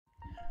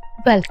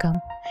Welcome.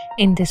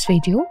 In this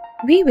video,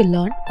 we will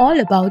learn all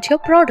about your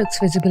product's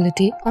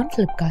visibility on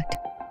Flipkart.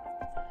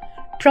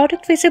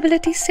 Product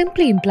visibility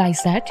simply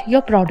implies that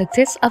your product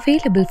is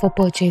available for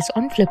purchase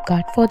on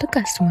Flipkart for the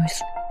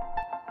customers.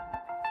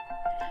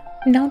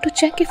 Now, to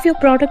check if your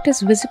product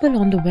is visible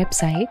on the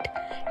website,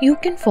 you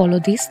can follow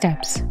these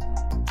steps.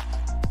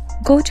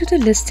 Go to the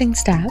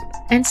Listings tab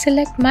and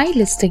select My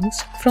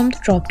Listings from the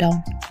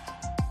drop-down.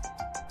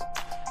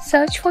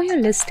 Search for your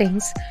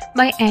listings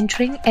by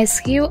entering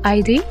SKU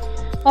ID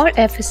or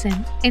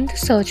FSN in the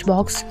search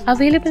box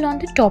available on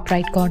the top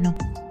right corner.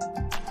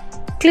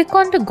 Click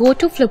on the Go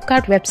to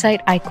Flipkart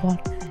website icon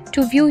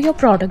to view your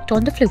product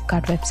on the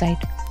Flipkart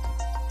website.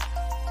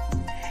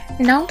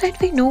 Now that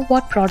we know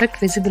what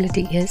product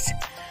visibility is,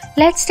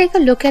 let's take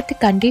a look at the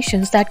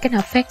conditions that can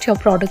affect your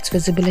product's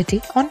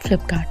visibility on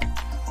Flipkart.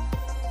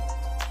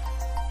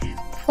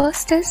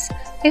 First is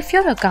if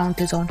your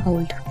account is on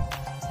hold.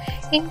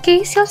 In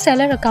case your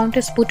seller account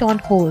is put on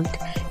hold,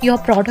 your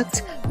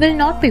products will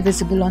not be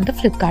visible on the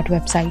Flipkart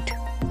website.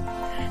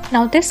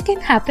 Now, this can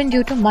happen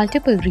due to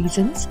multiple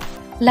reasons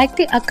like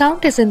the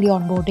account is in the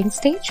onboarding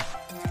stage,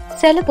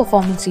 seller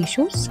performance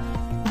issues,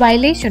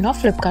 violation of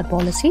Flipkart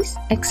policies,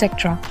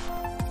 etc.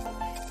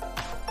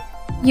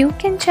 You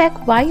can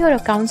check why your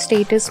account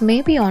status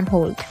may be on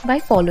hold by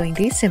following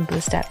these simple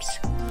steps.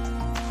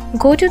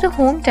 Go to the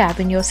Home tab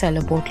in your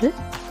seller portal,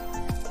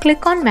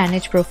 click on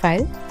Manage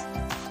Profile,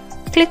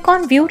 click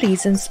on View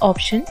Reasons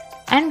option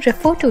and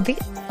refer to the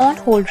on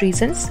hold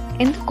reasons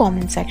in the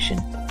comment section.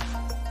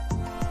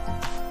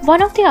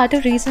 One of the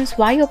other reasons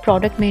why your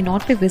product may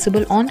not be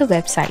visible on the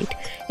website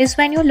is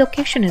when your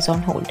location is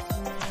on hold.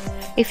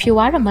 If you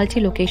are a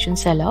multi-location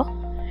seller,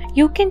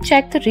 you can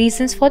check the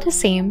reasons for the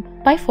same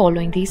by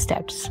following these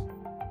steps.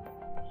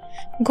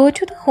 Go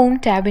to the Home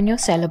tab in your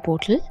seller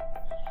portal,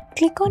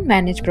 click on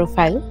Manage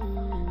Profile,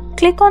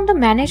 click on the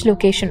Manage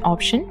Location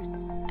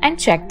option and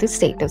check the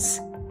status.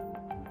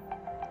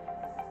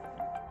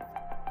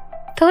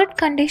 Third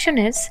condition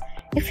is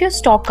if your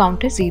stock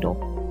count is 0.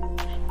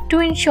 To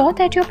ensure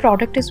that your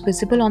product is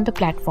visible on the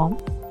platform,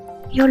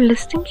 your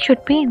listing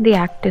should be in the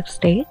active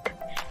state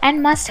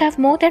and must have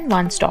more than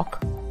one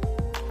stock.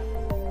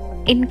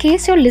 In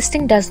case your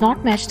listing does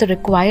not match the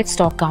required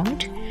stock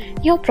count,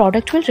 your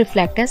product will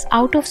reflect as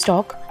out of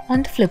stock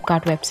on the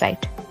Flipkart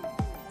website.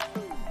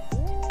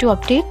 To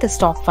update the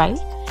stock file,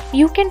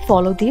 you can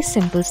follow these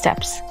simple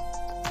steps.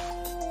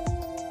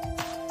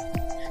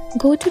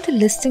 Go to the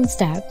Listings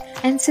tab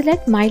and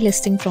select My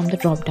Listing from the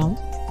drop-down.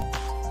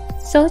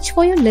 Search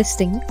for your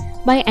listing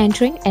by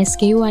entering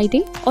SKU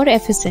ID or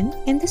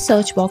FSN in the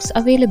search box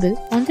available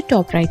on the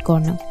top right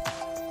corner.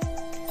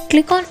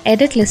 Click on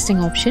Edit Listing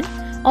option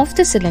of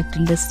the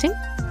selected listing.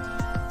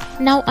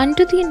 Now,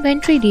 under the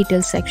Inventory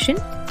Details section,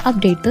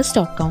 update the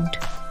stock count.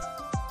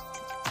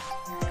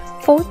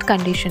 Fourth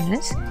condition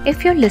is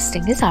if your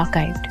listing is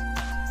archived.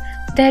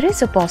 There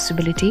is a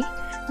possibility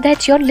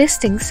that your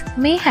listings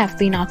may have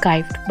been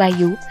archived by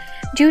you,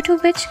 due to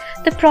which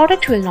the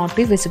product will not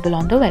be visible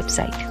on the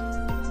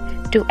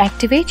website. To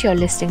activate your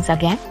listings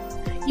again,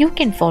 you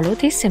can follow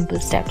these simple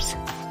steps.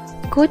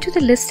 Go to the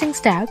Listings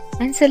tab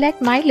and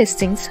select My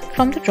Listings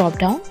from the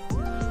drop-down.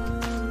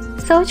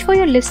 Search for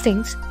your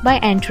listings by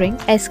entering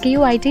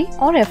SKU ID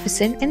or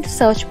FSN in the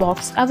search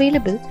box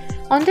available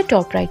on the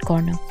top right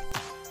corner.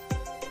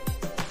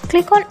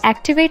 Click on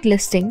Activate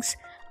Listings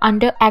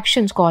under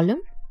Actions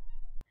column.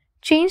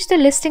 Change the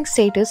listing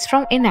status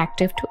from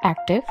inactive to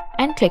active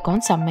and click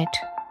on Submit.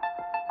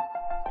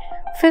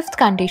 Fifth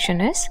condition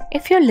is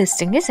if your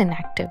listing is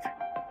inactive.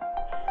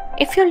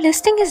 If your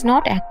listing is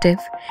not active,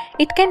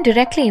 it can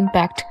directly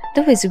impact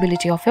the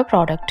visibility of your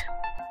product.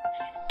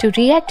 To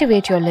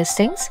reactivate your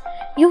listings,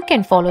 you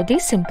can follow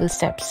these simple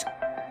steps.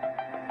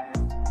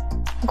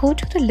 Go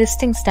to the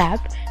Listings tab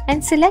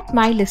and select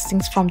My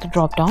Listings from the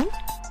drop-down.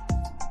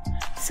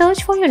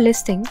 Search for your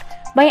listing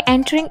by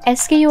entering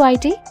SKU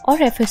ID or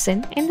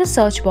FSN in the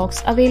search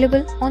box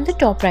available on the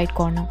top right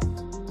corner.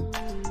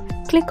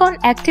 Click on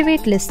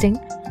Activate Listing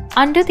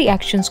under the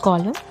Actions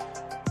column.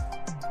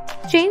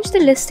 Change the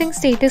listing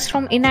status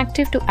from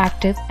inactive to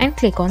active and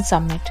click on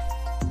Submit.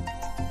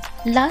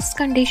 Last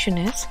condition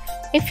is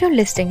if your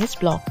listing is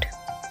blocked.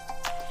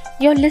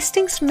 Your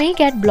listings may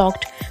get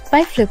blocked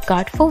by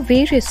Flipkart for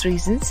various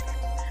reasons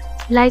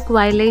like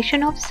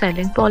violation of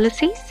selling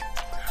policies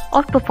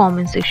or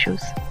performance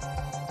issues.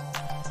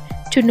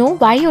 To know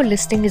why your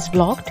listing is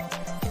blocked,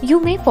 you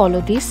may follow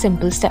these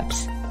simple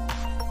steps.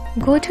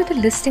 Go to the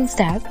Listings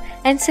tab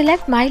and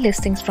select My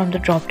Listings from the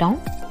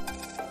drop-down.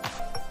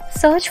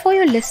 Search for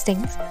your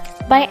listings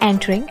by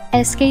entering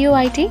SKU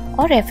ID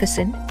or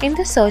FSN in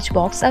the search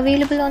box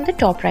available on the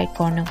top right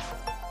corner.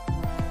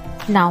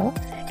 Now,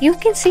 you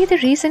can see the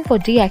reason for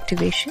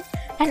deactivation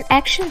and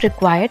action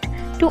required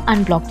to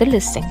unblock the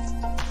listing.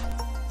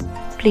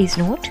 Please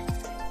note,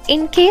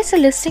 in case a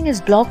listing is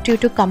blocked due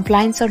to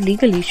compliance or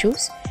legal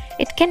issues,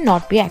 it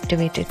cannot be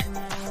activated.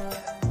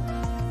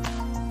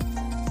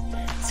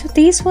 So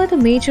these were the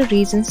major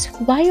reasons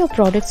why your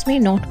products may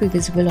not be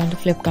visible on the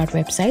Flipkart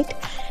website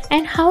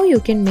and how you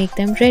can make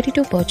them ready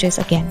to purchase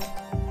again.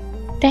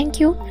 Thank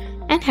you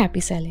and happy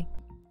selling.